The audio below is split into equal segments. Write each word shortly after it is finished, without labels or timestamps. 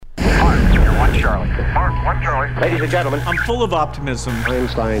Charlie. Mark, 1 Charlie. Ladies and gentlemen, I'm full of optimism.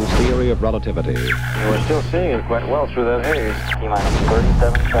 Einstein's theory of relativity. We're still seeing it quite well through that haze. T-minus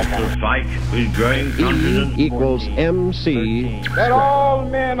 37 seconds. The fight with growing confidence. E equals MC. That all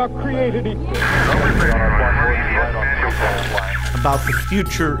men are created equal. About the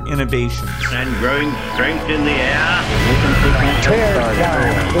future innovations. And growing strength in the air. Tear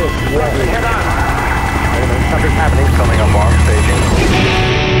down this rubbish. Head on. Something's happening. Coming up on staging.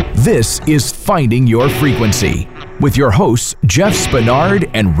 This is Finding Your Frequency with your hosts, Jeff Spinard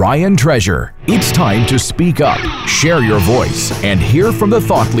and Ryan Treasure. It's time to speak up, share your voice, and hear from the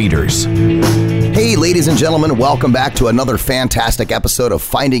thought leaders. Hey, ladies and gentlemen, welcome back to another fantastic episode of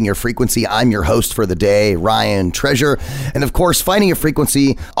Finding Your Frequency. I'm your host for the day, Ryan Treasure. And of course, Finding Your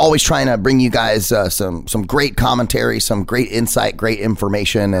Frequency, always trying to bring you guys some great commentary, some great insight, great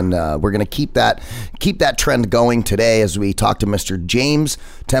information. And we're going to keep that trend going today as we talk to Mr. James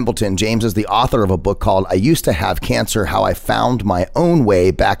Templeton. James is the author of a book called I Used to Have Cancer, How I Found My Own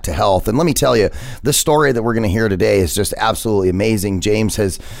Way Back to Health. And let me tell you, the story that we're going to hear today is just absolutely amazing. James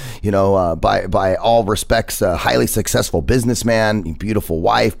has, by all respects, a highly successful businessman, beautiful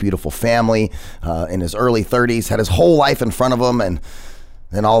wife, beautiful family, in his early 30s, had his whole life in front of him, and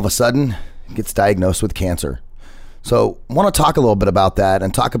then all of a sudden gets diagnosed with cancer. So I want to talk a little bit about that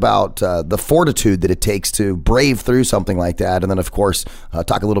and talk about the fortitude that it takes to brave through something like that. And then, of course,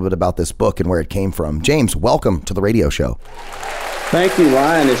 talk a little bit about this book and where it came from. James, welcome to the radio show. Thank you,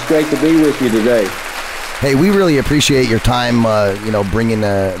 Ryan. It's great to be with you today. Hey, we really appreciate your time,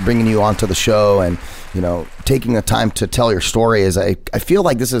 bringing you onto the show and, taking the time to tell your story. I feel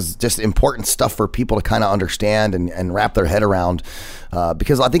like this is just important stuff for people to kind of understand and wrap their head around,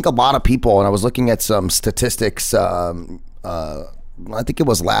 because I think a lot of people, and I was looking at some statistics, I think it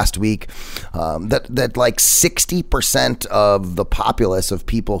was last week, that like 60% of the populace of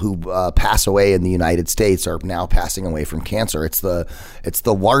people who pass away in the United States are now passing away from cancer. It's the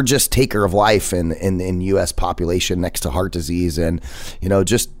largest taker of life in U.S. population next to heart disease. And,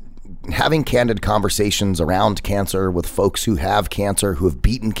 just having candid conversations around cancer with folks who have cancer, who have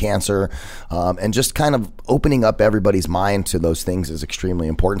beaten cancer, and just kind of opening up everybody's mind to those things is extremely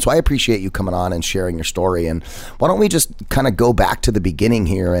important. So I appreciate you coming on and sharing your story. And why don't we just kind of go back to the beginning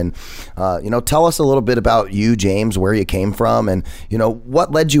here and, tell us a little bit about you, James, where you came from, and,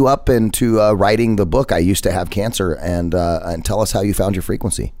 what led you up into writing the book, I Used to Have Cancer, and tell us how you found your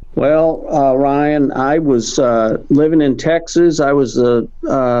frequency. Well, Ryan, I was living in Texas. I was a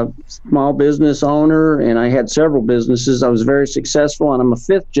small business owner, and I had several businesses. I was very successful, and I'm a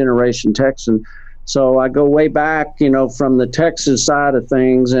fifth-generation Texan. So I go way back, from the Texas side of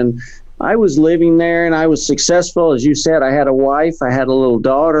things. And I was living there, and I was successful. As you said, I had a wife. I had a little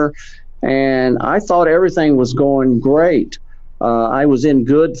daughter, and I thought everything was going great. I was in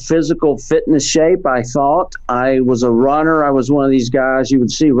good physical fitness shape, I thought. I was a runner. I was one of these guys you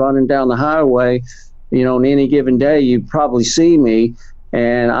would see running down the highway. On any given day, you'd probably see me.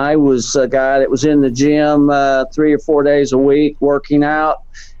 And I was a guy that was in the gym 3 or 4 days a week working out.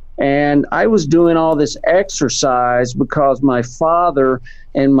 And I was doing all this exercise because my father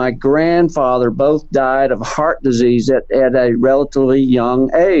and my grandfather both died of heart disease at a relatively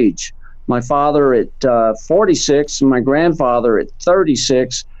young age. My father at 46 and my grandfather at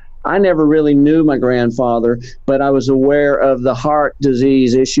 36. I never really knew my grandfather, but I was aware of the heart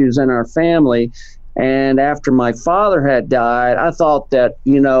disease issues in our family. And after my father had died, I thought that,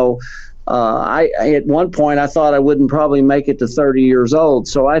 I at one point I thought I wouldn't probably make it to 30 years old.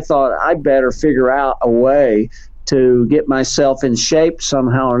 So I thought I better figure out a way to get myself in shape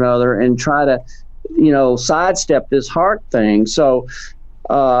somehow or another and try to, sidestep this heart thing. So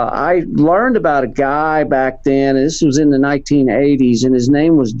I learned about a guy back then, and this was in the 1980s, and his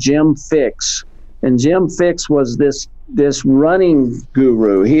name was Jim Fixx. And Jim Fixx was this running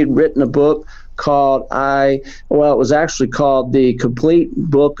guru. He had written a book called it was actually called The Complete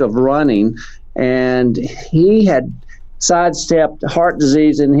Book of Running. And he had sidestepped heart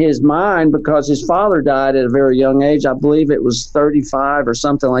disease in his mind because his father died at a very young age. I believe it was 35 or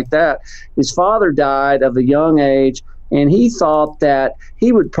something like that. His father died of a young age. And he thought that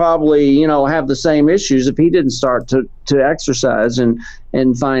he would probably, have the same issues if he didn't start to exercise and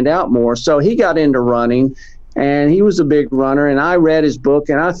find out more. So he got into running, and he was a big runner. And I read his book,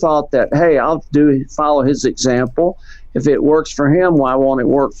 and I thought that, hey, I'll follow his example. If it works for him, why won't it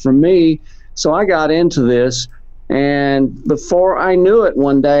work for me? So I got into this. And before I knew it,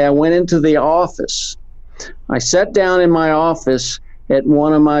 one day I went into the office. I sat down in my office at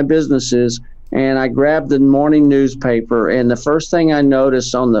one of my businesses, and I grabbed the morning newspaper, and the first thing I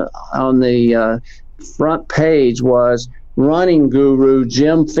noticed on the front page was running guru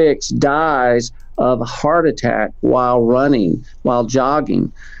Jim Fixx dies of a heart attack while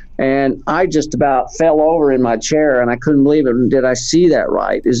jogging. And I just about fell over in my chair, and I couldn't believe it. Did I see that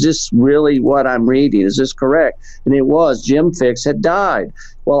right? Is this really what I'm reading? Is this correct? And it was. Jim Fixx had died.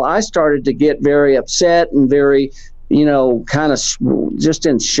 Well, I started to get very upset and very, kind of just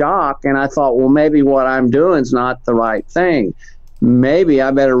in shock. And I thought, well, maybe what I'm doing is not the right thing. Maybe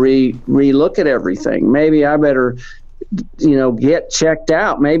I better re-look at everything. Maybe I better, get checked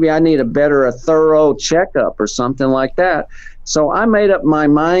out. Maybe I need a thorough checkup or something like that. So I made up my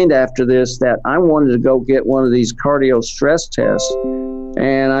mind after this that I wanted to go get one of these cardio stress tests.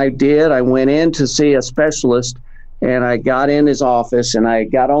 And I did. I went in to see a specialist, and I got in his office, and I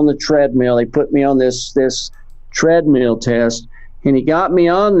got on the treadmill. He put me on this treadmill test, and he got me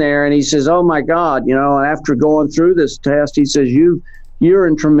on there, and he says, oh my God, after going through this test, he says, you're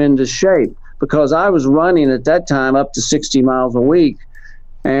in tremendous shape, because I was running at that time up to 60 miles a week.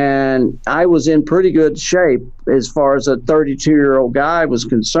 And I was in pretty good shape as far as a 32-year-old guy was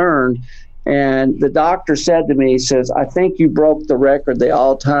concerned. And the doctor said to me, he says, I think you broke the record, the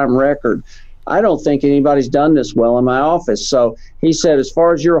all-time record. I don't think anybody's done this well in my office. So he said, as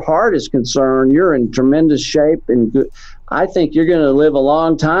far as your heart is concerned, you're in tremendous shape and good. I think you're going to live a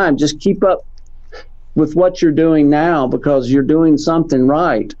long time. Just keep up with what you're doing now, because you're doing something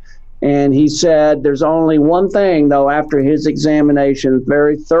right. And he said, there's only one thing, though, after his examination,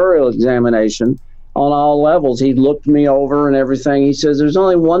 very thorough examination on all levels. He looked me over and everything. He says, there's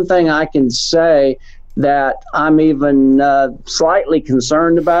only one thing I can say that I'm even slightly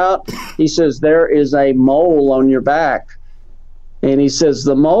concerned about. He says, there is a mole on your back. And he says,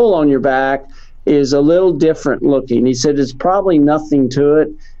 the mole on your back is a little different looking. He said, it's probably nothing to it.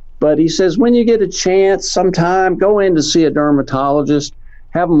 But he says, when you get a chance sometime, go in to see a dermatologist.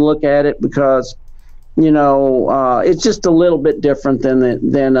 Have them look at it, because, it's just a little bit different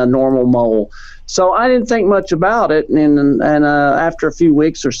than a normal mole. So I didn't think much about it. And after a few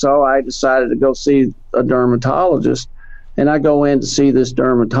weeks or so, I decided to go see a dermatologist. And I go in to see this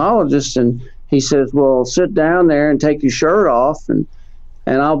dermatologist, and he says, well, sit down there and take your shirt off, and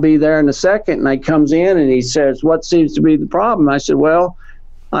I'll be there in a second. And he comes in and he says, what seems to be the problem? I said, well,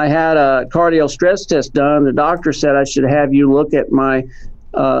 I had a cardio stress test done. The doctor said I should have you look at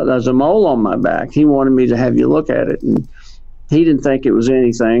there's a mole on my back. He wanted me to have you look at it. And he didn't think it was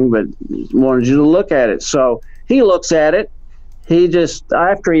anything, but wanted you to look at it. So he looks at it.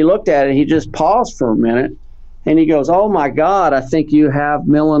 After he looked at it, he just paused for a minute, and he goes, oh my God, I think you have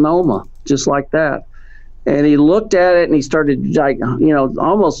melanoma, just like that. And he looked at it, and he started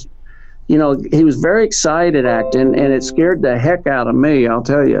almost, he was very excited acting, and it scared the heck out of me, I'll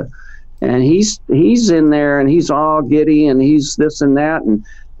tell you. And he's in there, and he's all giddy, and he's this and that, and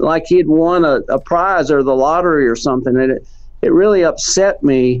like he'd won a prize or the lottery or something. And it really upset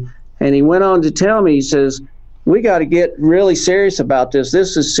me. And he went on to tell me, he says, we got to get really serious about this.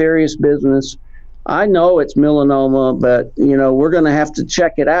 This is serious business. I know it's melanoma, but, we're going to have to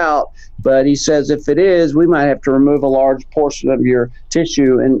check it out. But he says, if it is, we might have to remove a large portion of your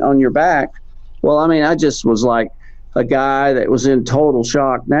tissue on your back. Well, I just was like a guy that was in total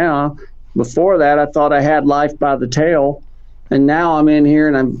shock now. Before that, I thought I had life by the tail, and now I'm in here,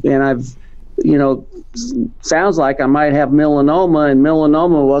 and I've, sounds like I might have melanoma, and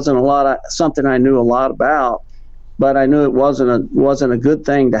melanoma wasn't something I knew a lot about, but I knew it wasn't a good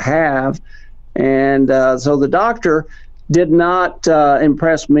thing to have, and so the doctor did not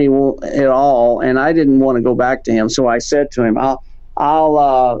impress me at all, and I didn't want to go back to him. So I said to him,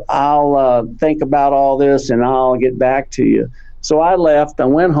 I'll think about all this, and I'll get back to you. So I left. I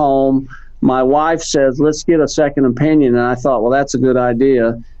went home. My wife says, let's get a second opinion. And I thought, well, that's a good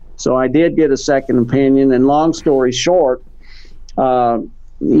idea. So I did get a second opinion. And long story short, the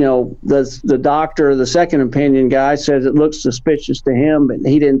doctor, the second opinion guy, says it looks suspicious to him, but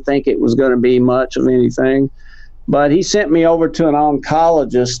he didn't think it was going to be much of anything. But he sent me over to an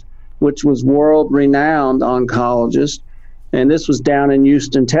oncologist, which was world-renowned oncologist. And this was down in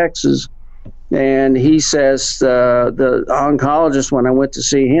Houston, Texas. And he says, the oncologist, when I went to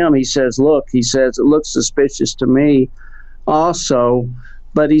see him, he says, it looks suspicious to me also.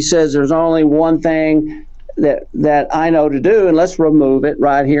 But he says, there's only one thing that I know to do, and let's remove it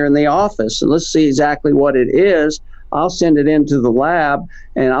right here in the office. And let's see exactly what it is. I'll send it into the lab,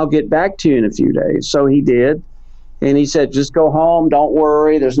 and I'll get back to you in a few days. So he did. And he said, just go home. Don't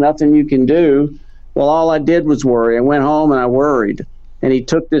worry. There's nothing you can do. Well, all I did was worry. I went home and I worried. And he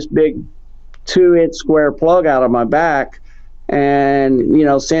took this big 2-inch square plug out of my back and,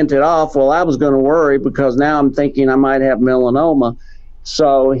 sent it off. Well, I was going to worry because now I'm thinking I might have melanoma.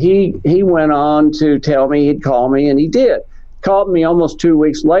 So he went on to tell me he'd call me, and he did. called me almost 2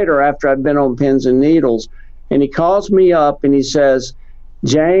 weeks later after I'd been on pins and needles. And he calls me up and he says,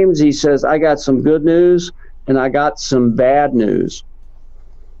 James, he says, I got some good news and I got some bad news.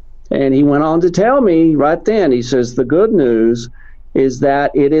 And he went on to tell me right then, he says, the good news is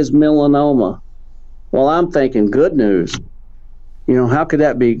that it is melanoma. Well, I'm thinking, good news. You know, how could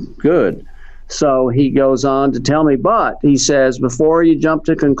that be good? So he goes on to tell me, but he says, before you jump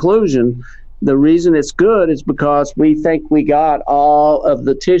to conclusion, the reason it's good is because we think we got all of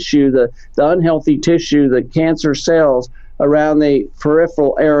the tissue, the unhealthy tissue, the cancer cells around the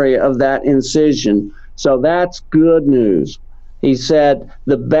peripheral area of that incision. So that's good news. He said,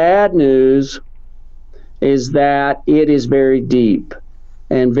 the bad news is that it is very deep.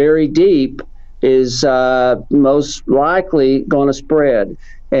 And very deep is most likely going to spread.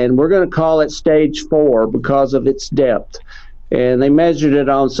 And we're going to call it stage 4 because of its depth. And they measured it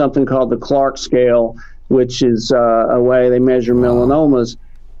on something called the Clark scale, which is a way they measure melanomas.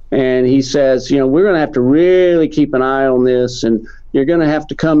 And he says, you know, we're going to have to really keep an eye on this, and you're going to have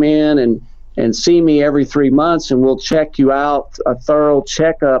to come in and see me every 3 months, and we'll check you out, a thorough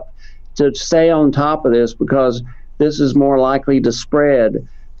checkup to stay on top of this because this is more likely to spread.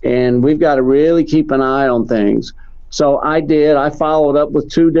 And we've got to really keep an eye on things. So I did. I followed up with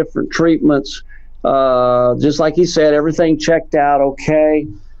 2 different treatments. Just like he said, everything checked out okay.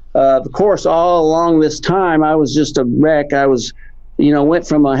 Of course, all along this time, I was just a wreck. I was, you know, went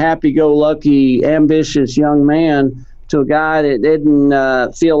from a happy-go-lucky, ambitious young man to a guy that didn't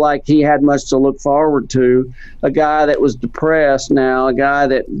feel like he had much to look forward to, a guy that was depressed now, a guy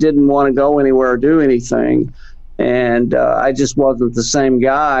that didn't want to go anywhere or do anything. And I just wasn't the same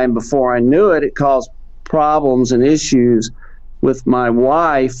guy. And before I knew it, it caused problems and issues with my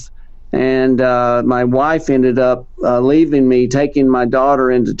wife. And my wife ended up leaving me, taking my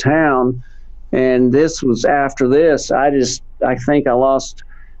daughter into town. And this was after this. I think I lost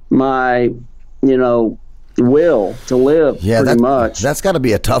my, you know, will to live pretty much. That's got to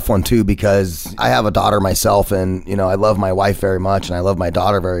be a tough one too, because I have a daughter myself, and you know, I love my wife very much and I love my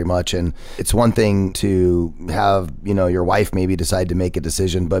daughter very much, and it's one thing to have, you know, your wife maybe decide to make a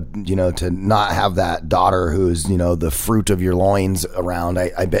decision, but you know, to not have that daughter who's, you know, the fruit of your loins around,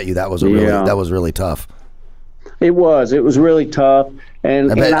 I bet you that was really tough. It was really tough. And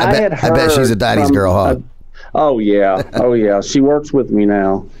I bet she's a daddy's girl, huh? Oh yeah. She works with me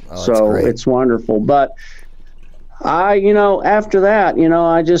now. So it's wonderful. But you know, after that, you know,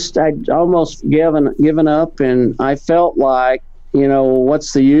 I'd almost given up, and I felt like, you know,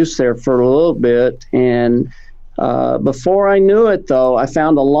 what's the use there for a little bit. And before I knew it, though, I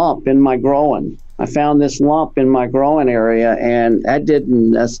found a lump in my groin. I found this lump in my groin area, and that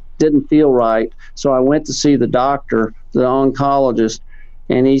didn't feel right. So I went to see the doctor, the oncologist,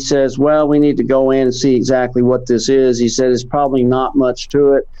 and he says, well, we need to go in and see exactly what this is. He said, it's probably not much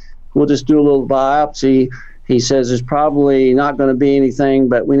to it. We'll just do a little biopsy. He says, there's probably not going to be anything,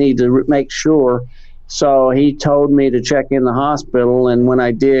 but we need to make sure. So he told me to check in the hospital. And when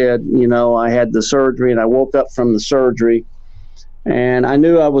I did, you know, I had the surgery, and I woke up from the surgery. And I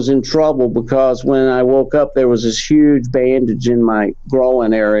knew I was in trouble because when I woke up, there was this huge bandage in my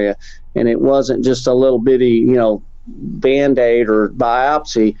groin area. And it wasn't just a little bitty, you know, Band-Aid or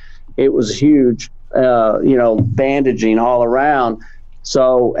biopsy. It was huge, you know, bandaging all around.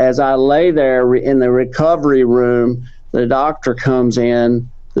 So as I lay there in the recovery room, the doctor comes in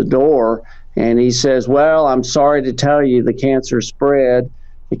the door and he says, well, I'm sorry to tell you the cancer spread.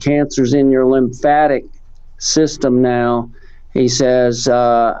 The cancer's in your lymphatic system now. He says,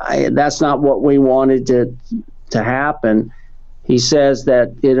 that's not what we wanted to happen. He says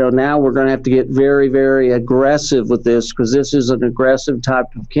that, you know, now we're going to have to get very, very aggressive with this because this is an aggressive type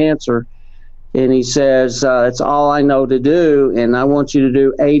of cancer. And he says, it's all I know to do, and I want you to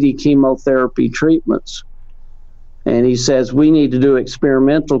do 80 chemotherapy treatments. And he says, we need to do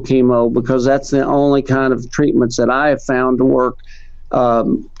experimental chemo because that's the only kind of treatments that I have found to work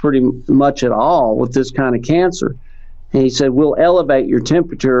pretty much at all with this kind of cancer. And he said, we'll elevate your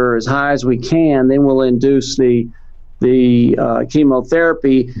temperature as high as we can, then we'll induce the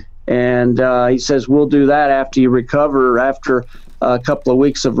chemotherapy. And he says, we'll do that after you recover, after a couple of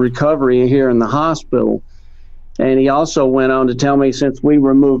weeks of recovery here in the hospital. And he also went on to tell me, since we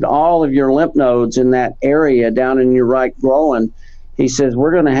removed all of your lymph nodes in that area down in your right groin, he says,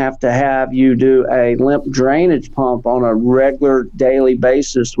 we're going to have you do a lymph drainage pump on a regular daily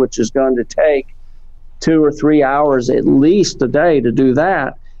basis, which is going to take 2 or 3 hours at least a day to do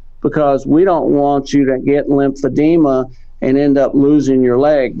that, because we don't want you to get lymphedema and end up losing your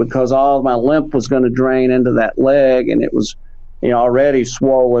leg, because all of my lymph was going to drain into that leg, and it was, you know, already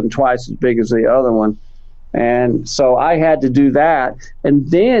swollen twice as big as the other one. And so I had to do that. And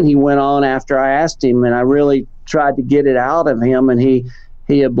then he went on after I asked him, and I really tried to get it out of him. And he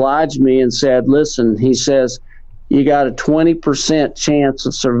obliged me and said, listen, he says, you got a 20% chance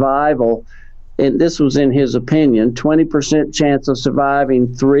of survival. And this was in his opinion, 20% chance of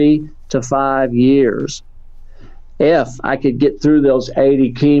surviving 3 to 5 years. If I could get through those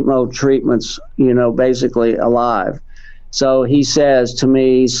 80 chemo treatments, basically alive. So he says to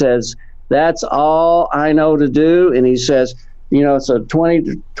me, he says, that's all I know to do. And he says, it's a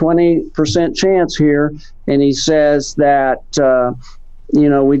 20% chance here. And he says that,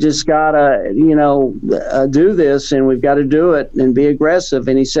 we just got to, do this, and we've got to do it and be aggressive.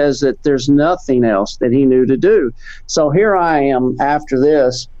 And he says that there's nothing else that he knew to do. So here I am after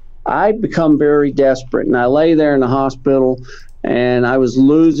this. I become very desperate, and I lay there in the hospital, and I was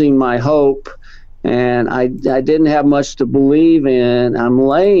losing my hope, and I didn't have much to believe in. I'm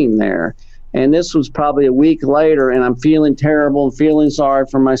laying there, and this was probably a week later, and I'm feeling terrible and feeling sorry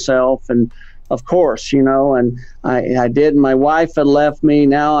for myself, and of course, and I did. My wife had left me.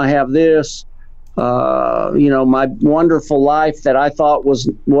 Now I have this, my wonderful life that I thought was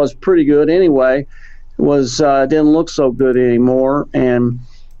pretty good anyway, didn't look so good anymore, and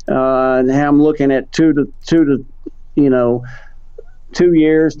now I'm looking at 2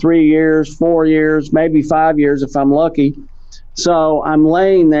 years, 3 years, 4 years, maybe 5 years if I'm lucky. So I'm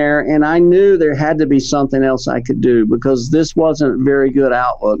laying there, and I knew there had to be something else I could do, because this wasn't a very good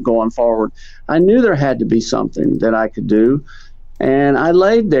outlook going forward. I knew there had to be something that I could do, and I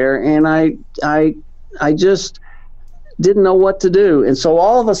laid there, and I just didn't know what to do. And so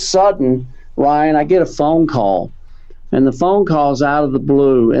all of a sudden, Ryan, I get a phone call, and the phone call's out of the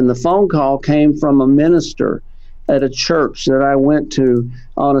blue, and the phone call came from a minister at a church that I went to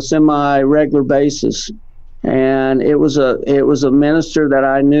on a semi-regular basis. And it was a minister that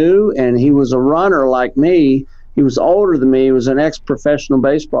I knew, and he was a runner like me. He was older than me. He was an ex-professional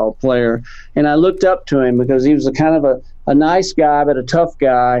baseball player. And I looked up to him because he was a kind of a nice guy, but a tough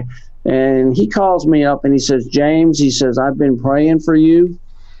guy. And he calls me up and he says, James, he says, I've been praying for you.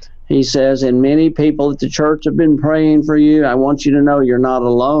 He says, and many people at the church have been praying for you. I want you to know you're not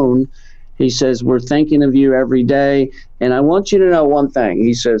alone. He says, we're thinking of you every day. And I want you to know one thing.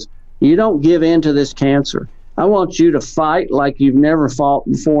 He says, you don't give in to this cancer. I want you to fight like you've never fought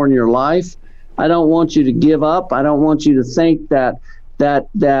before in your life. I don't want you to give up. I don't want you to think that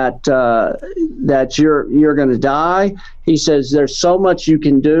you're going to die. He says there's so much you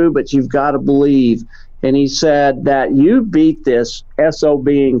can do, but you've got to believe. And he said that you beat this SOB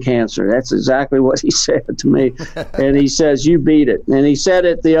in cancer. That's exactly what he said to me. And he says you beat it. And he said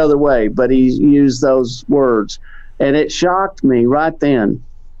it the other way, but he used those words. And it shocked me right then.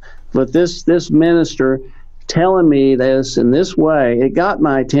 But this minister telling me this in this way, it got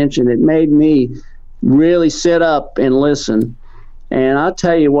my attention. It made me really sit up and listen. And I'll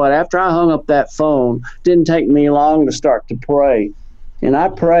tell you what, after I hung up that phone, it didn't take me long to start to pray. And I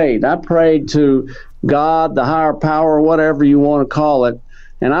prayed. I prayed to God, the higher power, whatever you want to call it.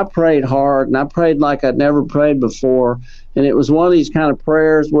 And I prayed hard, and I prayed like I'd never prayed before. And it was one of these kind of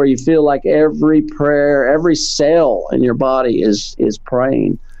prayers where you feel like every prayer, every cell in your body is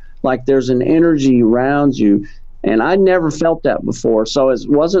praying. Like there's an energy around you. And I never felt that before. So it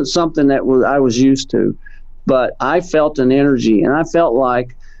wasn't something that I was used to. But I felt an energy, and I felt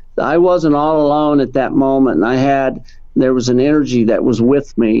like I wasn't all alone at that moment. And there was an energy that was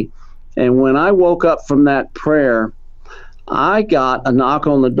with me. And when I woke up from that prayer, I got a knock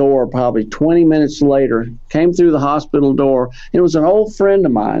on the door probably 20 minutes later, came through the hospital door. It was an old friend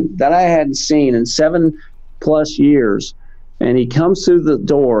of mine that I hadn't seen in 7+ years. And he comes through the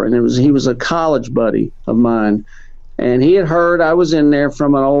door, and he was a college buddy of mine. And he had heard I was in there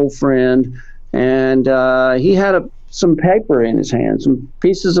from an old friend, and he had some paper in his hand, some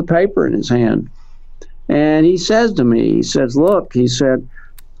pieces of paper in his hand. And he says to me, he says, look, he said,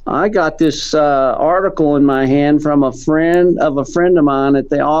 I got this article in my hand from a friend of mine at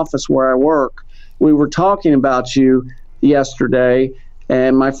the office where I work. We were talking about you yesterday,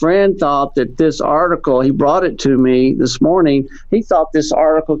 and my friend thought that this article, he brought it to me this morning, he thought this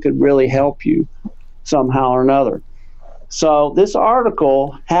article could really help you somehow or another. So this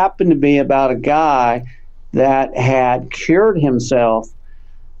article happened to be about a guy that had cured himself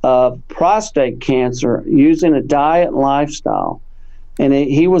of prostate cancer using a diet and lifestyle. And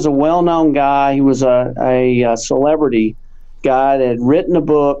he was a well-known guy. He was a celebrity guy that had written a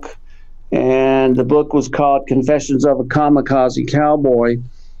book, and the book was called Confessions of a Kamikaze Cowboy.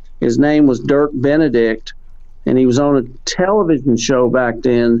 His name was Dirk Benedict, and he was on a television show back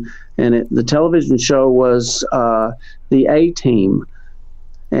then, and the television show was The A-Team.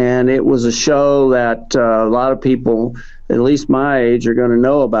 And it was a show that a lot of people, at least my age, are going to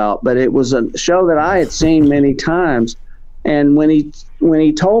know about. But it was a show that I had seen many times. And when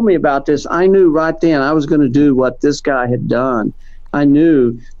he told me about this, I knew right then I was going to do what this guy had done. I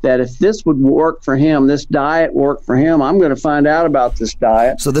knew that if this would work for him, this diet worked for him, I'm going to find out about this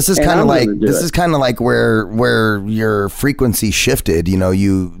diet. So this is kind of like where your frequency shifted. You know,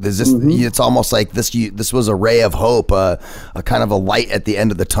 it's almost like this was a ray of hope, a kind of a light at the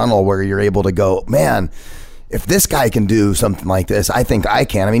end of the tunnel where you're able to go, man, if this guy can do something like this, I think I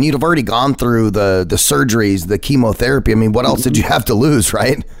can. I mean, you'd have already gone through the surgeries, the chemotherapy. I mean, what else did you have to lose,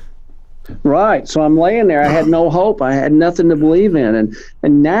 right? Right. So I'm laying there. I had no hope. I had nothing to believe in.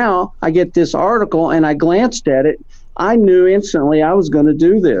 And now I get this article and I glanced at it. I knew instantly I was going to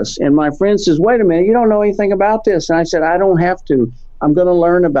do this. And my friend says, wait a minute, you don't know anything about this. And I said, I don't have to. I'm going to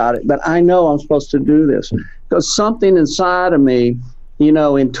learn about it. But I know I'm supposed to do this because something inside of me, you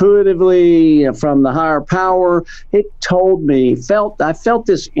know, intuitively from the higher power, it told me, I felt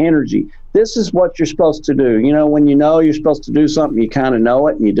this energy. This is what you're supposed to do. You know, when you know you're supposed to do something, you kind of know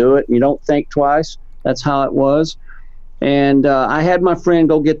it and you do it and you don't think twice. That's how it was. And I had my friend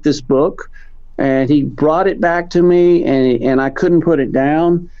go get this book and he brought it back to me and I couldn't put it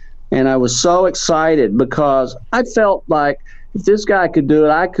down. And I was so excited because I felt like if this guy could do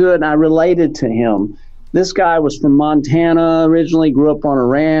it, I could. And I related to him. This guy was from Montana, originally grew up on a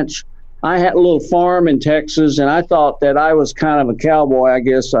ranch. I had a little farm in Texas, and I thought that I was kind of a cowboy, I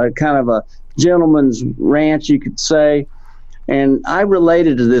guess, kind of a gentleman's ranch, you could say. And I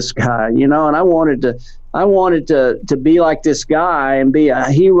related to this guy, you know, and I wanted to be like this guy and be a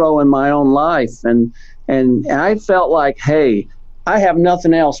hero in my own life. And I felt like, hey, I have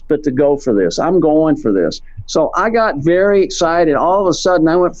nothing else but to go for this. I'm going for this. So I got very excited. All of a sudden,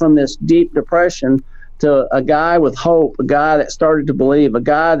 I went from this deep depression to a guy with hope, a guy that started to believe, a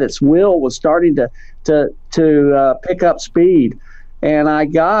guy that's will was starting to pick up speed. And I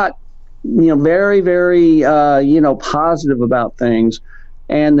got, you know, very, very, positive about things.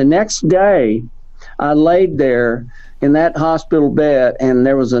 And the next day I laid there in that hospital bed and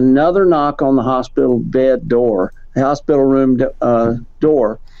there was another knock on the hospital bed door, the hospital room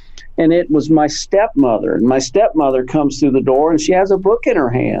door. And it was my stepmother. And my stepmother comes through the door and she has a book in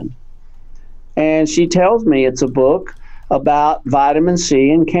her hand. And she tells me it's a book about vitamin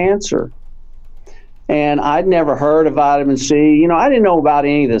C and cancer. And I'd never heard of vitamin C. You know, I didn't know about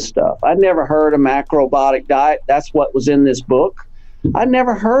any of this stuff. I'd never heard of macrobiotic diet. That's what was in this book. I'd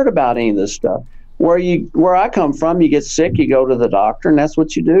never heard about any of this stuff. Where I come from, you get sick, you go to the doctor, and that's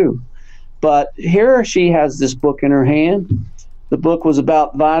what you do. But here she has this book in her hand. The book was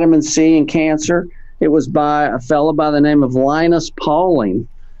about vitamin C and cancer. It was by a fellow by the name of Linus Pauling.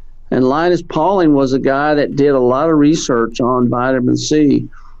 And Linus Pauling was a guy that did a lot of research on vitamin C.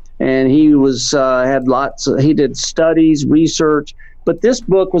 And he was he did studies, research. But this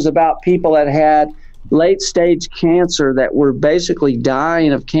book was about people that had late-stage cancer that were basically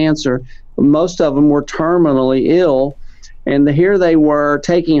dying of cancer. Most of them were terminally ill. And here they were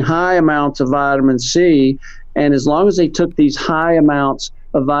taking high amounts of vitamin C. And as long as they took these high amounts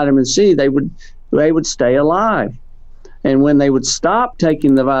of vitamin C, they would stay alive. And when they would stop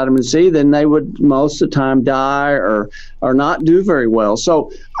taking the vitamin C, then they would most of the time die or not do very well.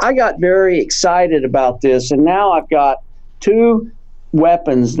 So I got very excited about this. And now I've got two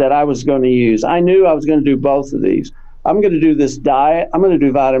weapons that I was going to use. I knew I was going to do both of these. I'm going to do this diet. I'm going to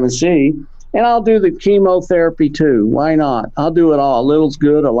do vitamin C. And I'll do the chemotherapy too. Why not? I'll do it all. A little's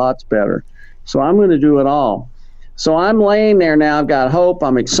good, a lot's better. So I'm going to do it all. So I'm laying there now. I've got hope.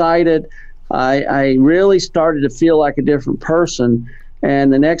 I'm excited. I really started to feel like a different person.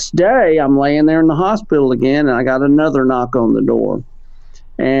 And the next day, I'm laying there in the hospital again, and I got another knock on the door.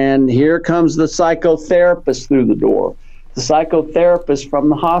 And here comes the psychotherapist through the door, the psychotherapist from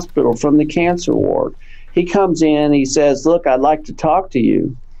the hospital, from the cancer ward. He comes in, he says, look, I'd like to talk to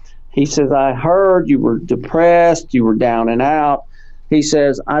you. He says, I heard you were depressed, you were down and out. He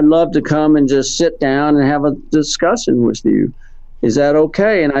says, I'd love to come and just sit down and have a discussion with you. Is that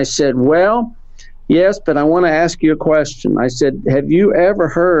okay? And I said, well, yes, but I want to ask you a question. I said, have you ever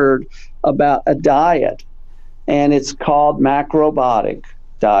heard about a diet? And it's called macrobiotic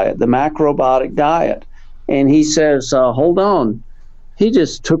diet, the macrobiotic diet. And he says, hold on. He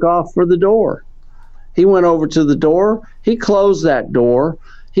just took off for the door. He went over to the door. He closed that door.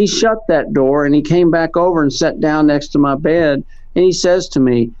 He shut that door, and he came back over and sat down next to my bed. And he says to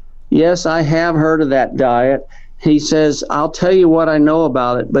me, yes, I have heard of that diet. He says, I'll tell you what I know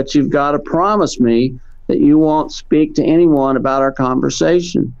about it, but you've got to promise me that you won't speak to anyone about our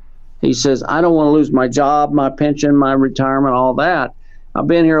conversation. He says, I don't want to lose my job, my pension, my retirement, all that. I've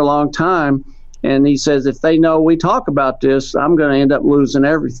been here a long time. And he says, if they know we talk about this, I'm going to end up losing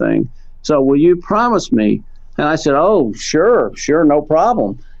everything. So will you promise me? And I said, oh, sure, no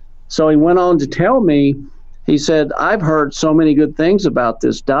problem. So he went on to tell me, he said, I've heard so many good things about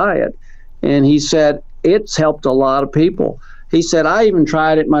this diet. And he said, it's helped a lot of people. He said, I even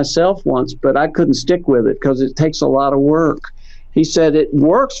tried it myself once, but I couldn't stick with it because it takes a lot of work. He said it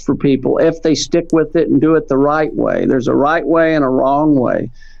works for people if they stick with it and do it the right way. There's a right way and a wrong way.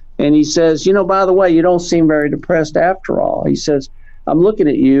 And he says, by the way, you don't seem very depressed after all. He says, I'm looking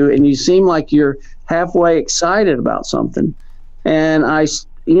at you and you seem like you're halfway excited about something. And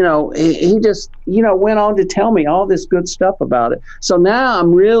he just, went on to tell me all this good stuff about it. So now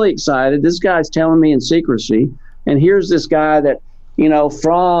I'm really excited. This guy's telling me in secrecy. And here's this guy that,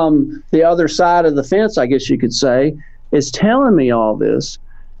 from the other side of the fence, I guess you could say, is telling me all this.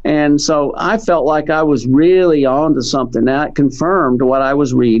 And so I felt like I was really on to something. Now it confirmed what I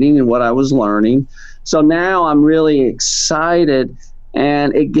was reading and what I was learning. So now I'm really excited,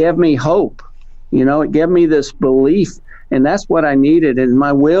 and it gave me hope. It gave me this belief, and that's what I needed. And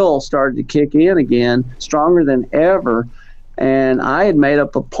my will started to kick in again, stronger than ever. And I had made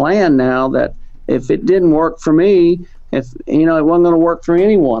up a plan now that if it didn't work for me, it wasn't going to work for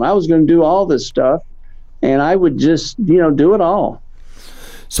anyone. I was going to do all this stuff, and I would just, do it all.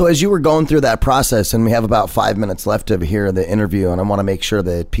 So as you were going through that process, and we have about 5 minutes left to hear the interview, and I want to make sure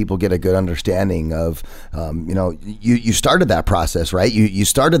that people get a good understanding of, you started that process, right? You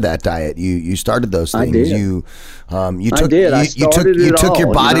started that diet. You started those things. I did. You took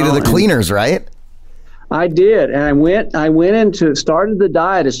your body to the cleaners, right? I did, and I went started the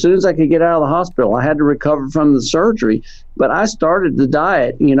diet as soon as I could get out of the hospital. I had to recover from the surgery, but I started the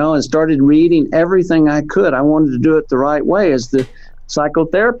diet, and started reading everything I could. I wanted to do it the right way, as the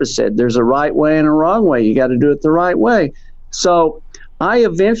psychotherapist said. There's a right way and a wrong way. You got to do it the right way. So I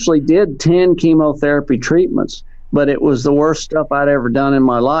eventually did 10 chemotherapy treatments, but it was the worst stuff I'd ever done in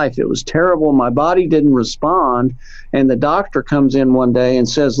my life. It was terrible. My body didn't respond. And the doctor comes in one day and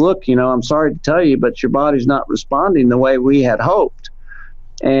says, look, I'm sorry to tell you, but your body's not responding the way we had hoped.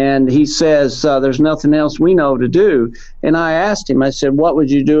 And he says, there's nothing else we know to do. And I asked him, I said, what would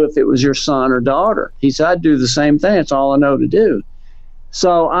you do if it was your son or daughter? He said, I'd do the same thing. It's all I know to do.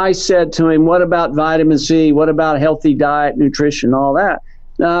 So I said to him, what about vitamin C? What about healthy diet, nutrition, all that?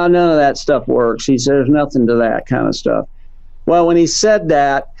 No, none of that stuff works. He said, there's nothing to that kind of stuff. Well, when he said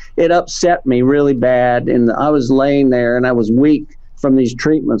that, it upset me really bad. And I was laying there and I was weak from these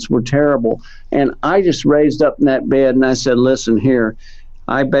treatments, were terrible. And I just raised up in that bed and I said, listen here.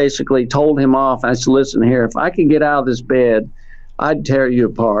 I basically told him off. I said, listen here, if I could get out of this bed, I'd tear you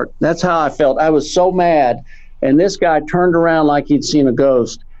apart. That's how I felt. I was so mad. And this guy turned around like he'd seen a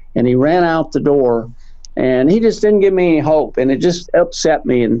ghost, and he ran out the door, and he just didn't give me any hope, and it just upset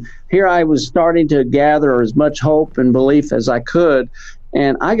me. And here I was starting to gather as much hope and belief as I could.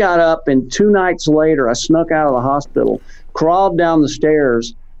 And I got up, and 2 nights later, I snuck out of the hospital, crawled down the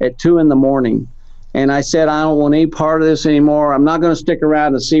stairs at 2 a.m. And I said, I don't want any part of this anymore. I'm not going to stick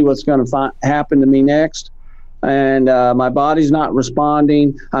around to see what's going to happen to me next. And my body's not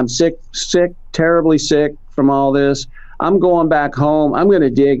responding. I'm sick, terribly sick from all this. I'm going back home. I'm going to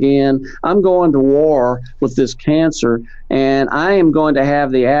dig in. I'm going to war with this cancer. And I am going to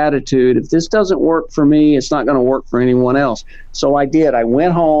have the attitude, if this doesn't work for me, it's not going to work for anyone else. So I did. I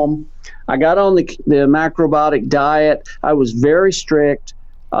went home. I got on the macrobiotic diet. I was very strict.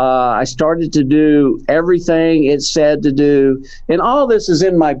 I started to do everything it said to do. And all this is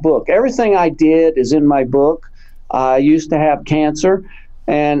in my book. Everything I did is in my book. I used to have cancer.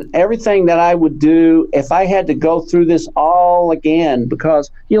 And everything that I would do, if I had to go through this all again, because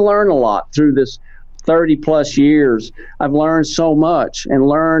you learn a lot through this 30 plus years. I've learned so much and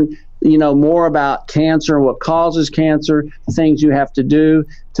learned, more about cancer, what causes cancer, the things you have to do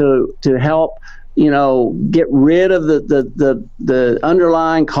to help, get rid of the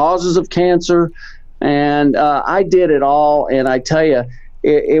underlying causes of cancer. And I did it all. And I tell you,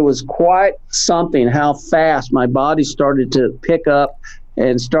 it was quite something how fast my body started to pick up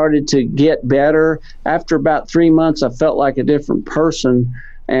and started to get better. After about 3 months, I felt like a different person.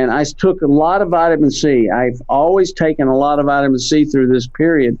 And I took a lot of vitamin C. I've always taken a lot of vitamin C through this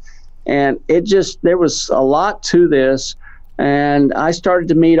period. And there was a lot to this. And I started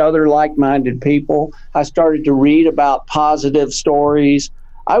to meet other like-minded people. I started to read about positive stories.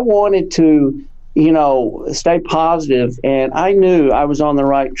 I wanted to, stay positive. And I knew I was on the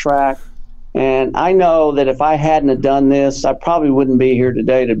right track. And I know that if I hadn't have done this, I probably wouldn't be here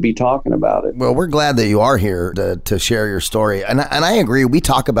today to be talking about it. Well, we're glad that you are here to share your story. And I agree. We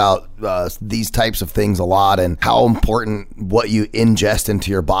talk about these types of things a lot and how important what you ingest into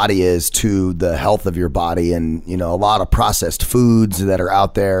your body is to the health of your body. And, you know, a lot of processed foods that are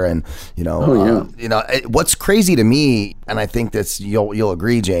out there. And, you know, what's crazy to me, and I think that's you'll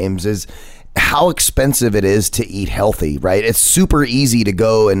agree, James, is how expensive it is to eat healthy, right? It's super easy to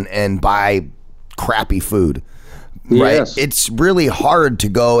go and buy crappy food, right? Yes. It's really hard to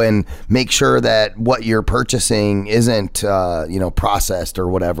go and make sure that what you're purchasing isn't, processed or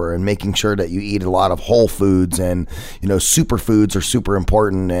whatever, and making sure that you eat a lot of whole foods, and, you know, superfoods are super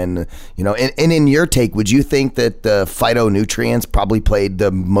important. And, you know, and in your take, would you think that the phytonutrients probably played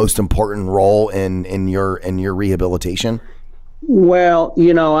the most important role in your rehabilitation? Well,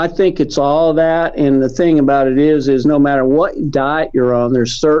 you know, I think it's all that. And the thing about it is no matter what diet you're on,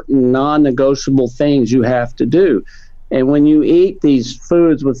 there's certain non-negotiable things you have to do. And when you eat these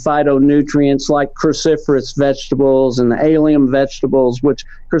foods with phytonutrients like cruciferous vegetables and the allium vegetables, which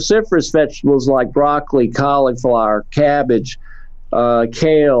cruciferous vegetables like broccoli, cauliflower, cabbage,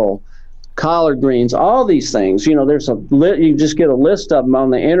 kale, collard greens, all these things, you know, there's you just get a list of them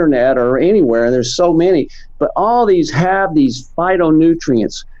on the internet or anywhere. There's so many, but all these have these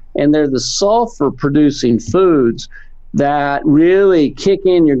phytonutrients, and they're the sulfur producing foods that really kick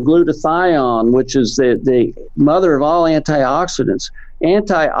in your glutathione, which is the mother of all antioxidants.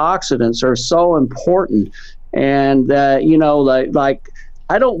 Antioxidants are so important. And, like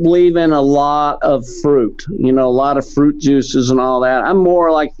I don't believe in a lot of fruit, you know, a lot of fruit juices and all that. I'm more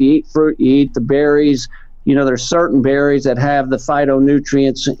like you eat fruit, you eat the berries. You know, there's certain berries that have the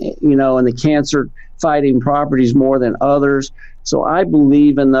phytonutrients, you know, and the cancer fighting properties more than others. So I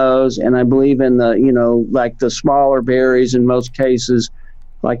believe in those, and I believe in the, you know, like the smaller berries in most cases,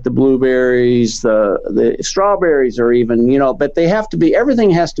 like the blueberries, the strawberries, or even, you know, but they have to be, everything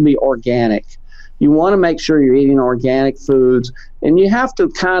has to be organic. You want to make sure you're eating organic foods, and you have to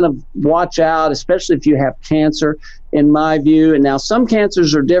kind of watch out, especially if you have cancer, in my view. And now some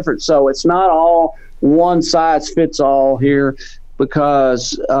cancers are different, so it's not all one size fits all here,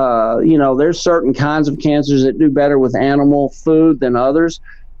 because, there's certain kinds of cancers that do better with animal food than others.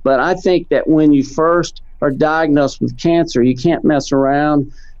 But I think that when you first are diagnosed with cancer, you can't mess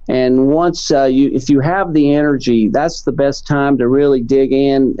around. And once if you have the energy, that's the best time to really dig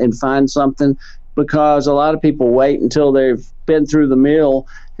in and find something, because a lot of people wait until they've been through the mill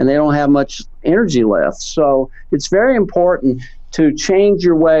and they don't have much energy left. So it's very important to change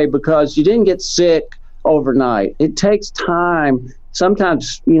your way, because you didn't get sick overnight. It takes time,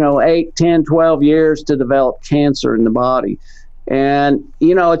 sometimes, 8, 10, 12 years to develop cancer in the body. And,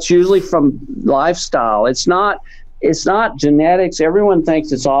 it's usually from lifestyle. It's not genetics. Everyone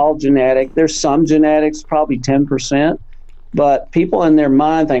thinks it's all genetic. There's some genetics, probably 10%. But people in their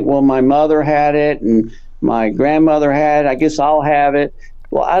mind think, well, my mother had it and my grandmother had it, I guess I'll have it.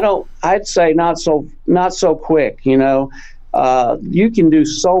 Well, I'd say not so quick, You can do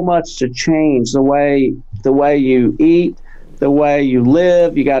so much to change the way you eat, the way you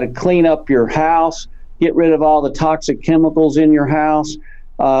live. You got to clean up your house, get rid of all the toxic chemicals in your house,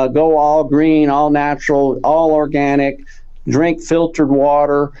 go all green, all natural, all organic, drink filtered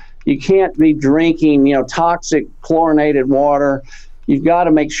water. You can't be drinking, toxic chlorinated water. You've got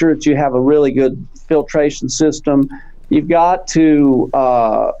to make sure that you have a really good filtration system. You've got to,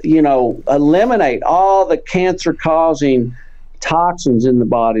 eliminate all the cancer-causing toxins in the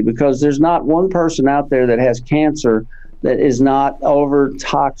body, because there's not one person out there that has cancer that is not over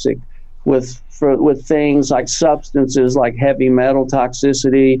toxic with things like substances like heavy metal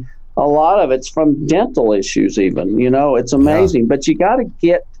toxicity. A lot of it's from dental issues even, it's amazing. Yeah. But you got to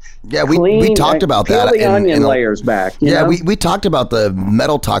get we talked about that. The onion layers back. We talked about the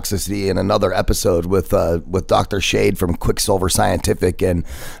metal toxicity in another episode with Dr. Shade from Quicksilver Scientific, and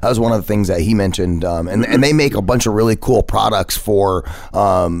that was one of the things that he mentioned. And they make a bunch of really cool products for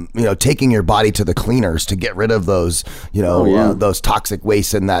taking your body to the cleaners to get rid of those those toxic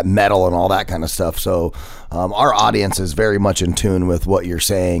wastes and that metal and all that kind of stuff. So our audience is very much in tune with what you're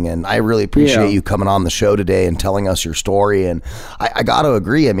saying, and I really appreciate you coming on the show today and telling us your story. And I got to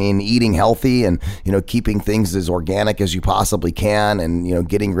agree. I mean, eating healthy and keeping things as organic as you possibly can, and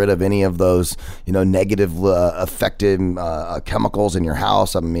getting rid of any of those negative effective chemicals in your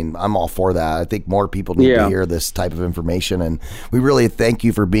house. I mean, I'm all for that. I think more people need to hear this type of information, and we really thank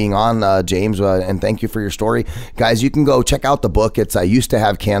you for being on, James, and thank you for your story. Guys, you can go check out the book. It's I Used to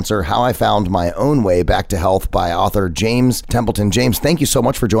Have Cancer: How I Found My Own Way Back to Health by author James Templeton. James, thank you so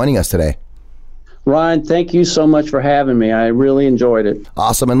much for joining us today. Ryan, thank you so much for having me. I really enjoyed it.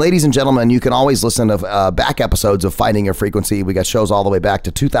 Awesome. And ladies and gentlemen, you can always listen to back episodes of Finding Your Frequency. We got shows all the way back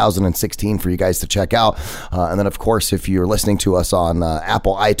to 2016 for you guys to check out. And then, of course, if you're listening to us on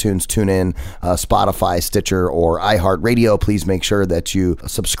Apple, iTunes, TuneIn, Spotify, Stitcher, or iHeartRadio, please make sure that you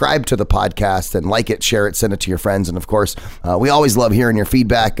subscribe to the podcast and like it, share it, send it to your friends. And, of course, we always love hearing your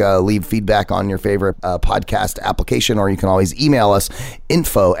feedback. Leave feedback on your favorite podcast application, or you can always email us,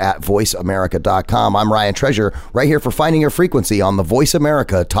 info@voiceamerica.com. I'm Ryan Treasure, right here for Finding Your Frequency on the Voice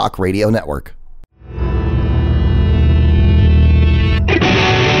America Talk Radio Network.